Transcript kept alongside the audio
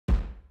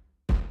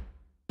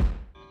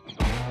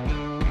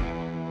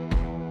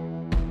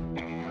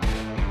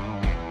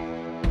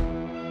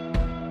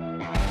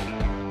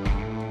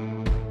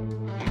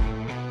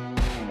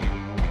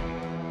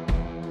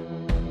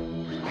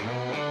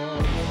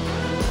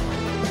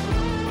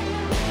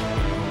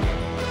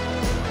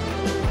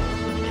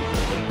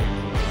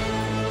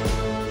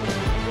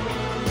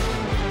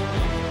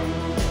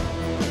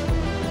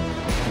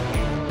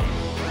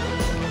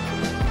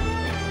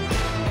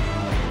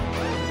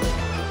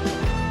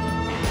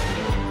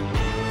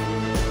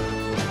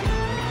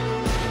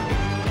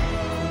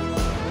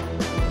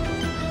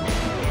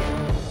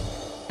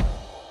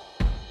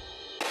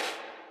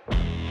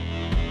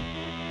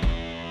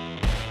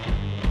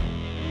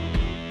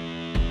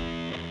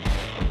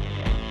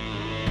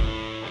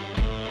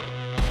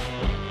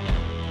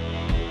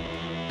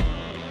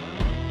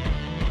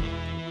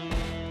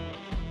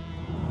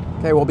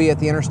Okay, we'll be at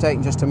the interstate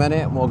in just a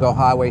minute and we'll go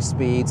highway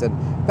speeds, and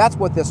that's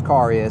what this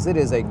car is. It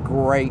is a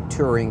great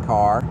touring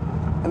car,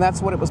 and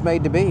that's what it was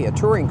made to be, a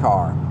touring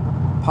car.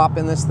 Pop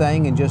in this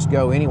thing and just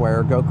go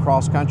anywhere, go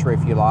cross country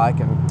if you like,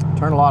 and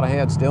turn a lot of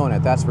heads doing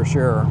it, that's for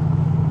sure.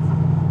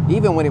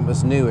 Even when it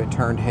was new, it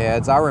turned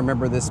heads. I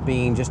remember this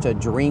being just a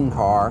dream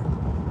car.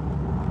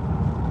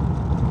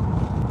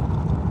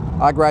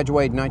 I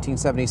graduated in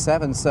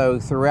 1977, so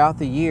throughout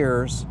the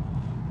years,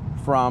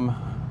 from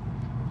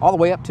all the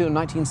way up to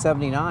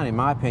 1979, in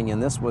my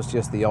opinion, this was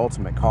just the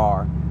ultimate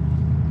car.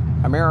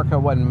 America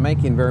wasn't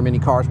making very many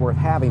cars worth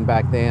having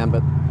back then,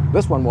 but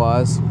this one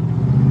was.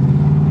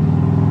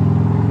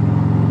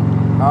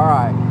 All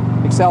right,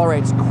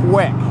 accelerates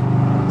quick.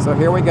 So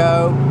here we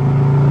go.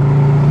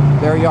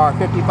 There you are,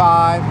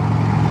 55,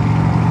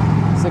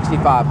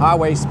 65,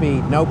 highway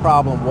speed, no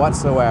problem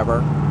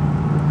whatsoever.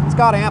 It's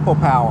got ample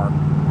power.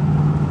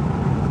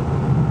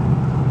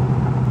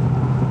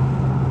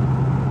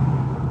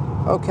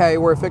 Okay,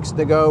 we're fixing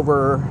to go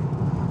over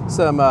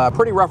some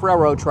pretty rough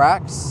railroad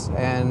tracks,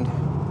 and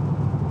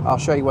I'll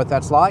show you what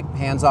that's like.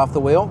 Hands off the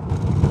wheel,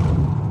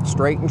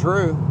 straight and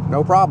true,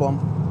 no problem.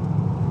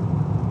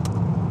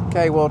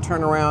 Okay, we'll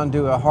turn around,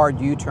 do a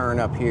hard U-turn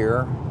up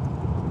here,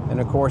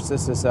 and of course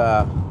this is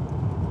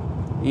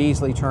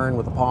easily turned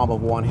with the palm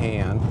of one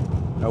hand,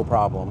 no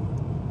problem.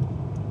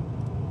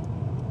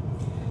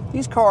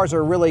 These cars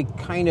are really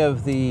kind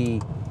of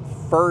the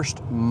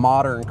first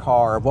modern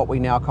car of what we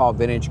now call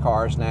vintage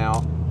cars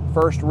now.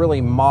 First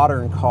really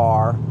modern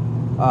car,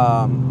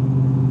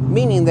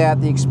 meaning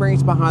that the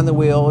experience behind the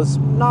wheel is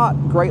not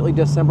greatly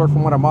dissimilar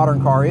from what a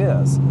modern car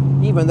is.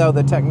 Even though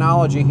the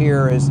technology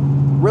here is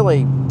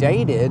really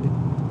dated,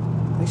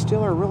 they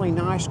still are really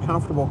nice,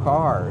 comfortable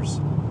cars.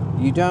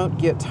 You don't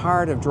get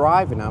tired of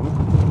driving them,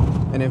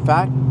 and in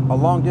fact, a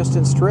long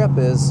distance trip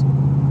is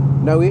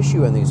no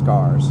issue in these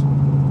cars.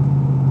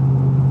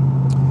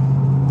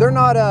 They're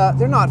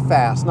not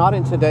fast, not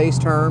in today's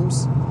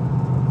terms.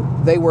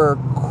 They were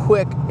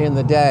quick in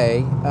the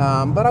day,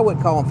 but I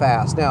wouldn't call them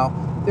fast. Now,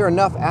 there are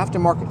enough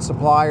aftermarket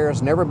suppliers,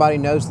 and everybody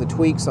knows the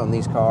tweaks on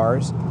these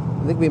cars.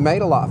 They can be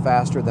made a lot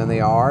faster than they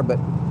are, but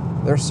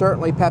they're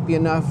certainly peppy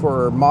enough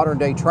for modern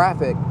day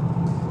traffic.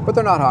 But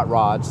they're not hot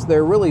rods.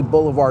 They're really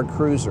boulevard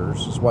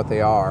cruisers is what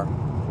they are.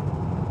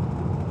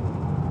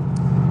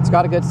 It's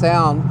got a good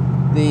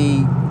sound.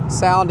 The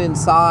sound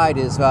inside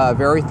is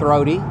very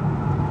throaty.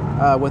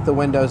 With the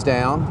windows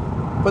down.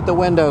 Put the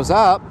windows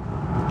up,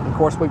 of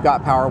course we've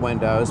got power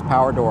windows,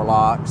 power door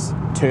locks,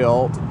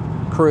 tilt,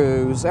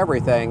 cruise,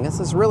 everything. This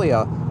is really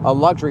a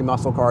luxury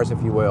muscle cars,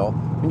 if you will.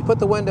 When you put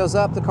the windows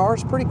up, the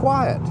car's pretty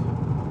quiet.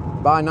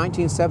 By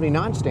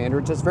 1979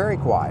 standards, it's very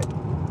quiet.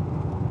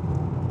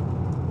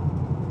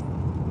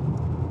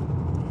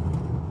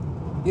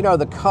 You know,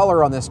 the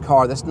color on this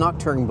car, this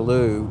Nocturne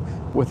Blue,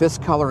 with this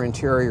color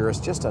interior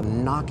is just a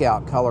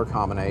knockout color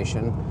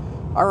combination.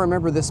 I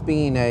remember this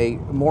being a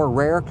more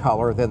rare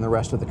color than the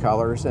rest of the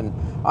colors, and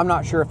I'm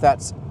not sure if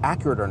that's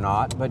accurate or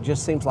not, but it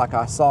just seems like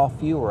I saw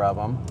fewer of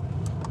them.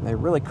 They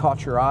really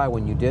caught your eye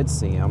when you did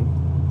see them.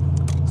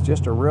 It's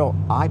just a real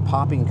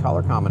eye-popping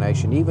color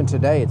combination. Even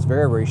today, it's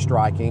very, very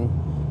striking.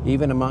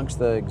 Even amongst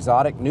the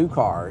exotic new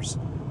cars,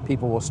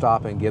 people will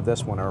stop and give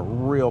this one a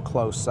real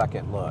close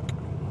second look.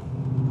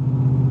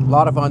 A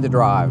lot of fun to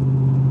drive.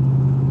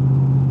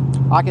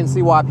 I can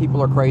see why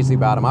people are crazy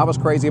about them. I was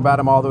crazy about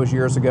them all those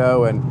years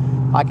ago, and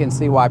I can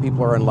see why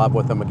people are in love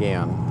with them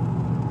again.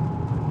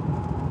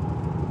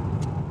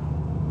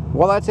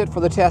 Well, that's it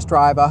for the test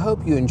drive. I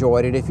hope you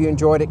enjoyed it. If you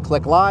enjoyed it,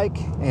 click like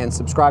and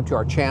subscribe to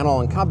our channel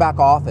and come back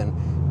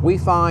often. We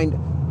find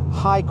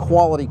high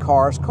quality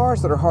cars,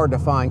 cars that are hard to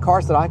find,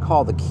 cars that I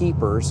call the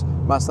keepers,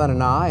 my son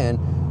and I, and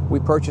we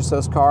purchase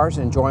those cars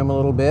and enjoy them a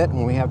little bit, and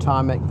when we have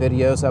time, make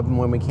videos of them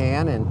when we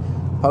can and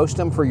post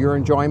them for your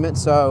enjoyment.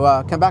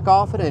 So come back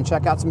often and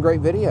check out some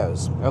great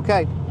videos.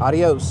 Okay,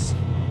 adios.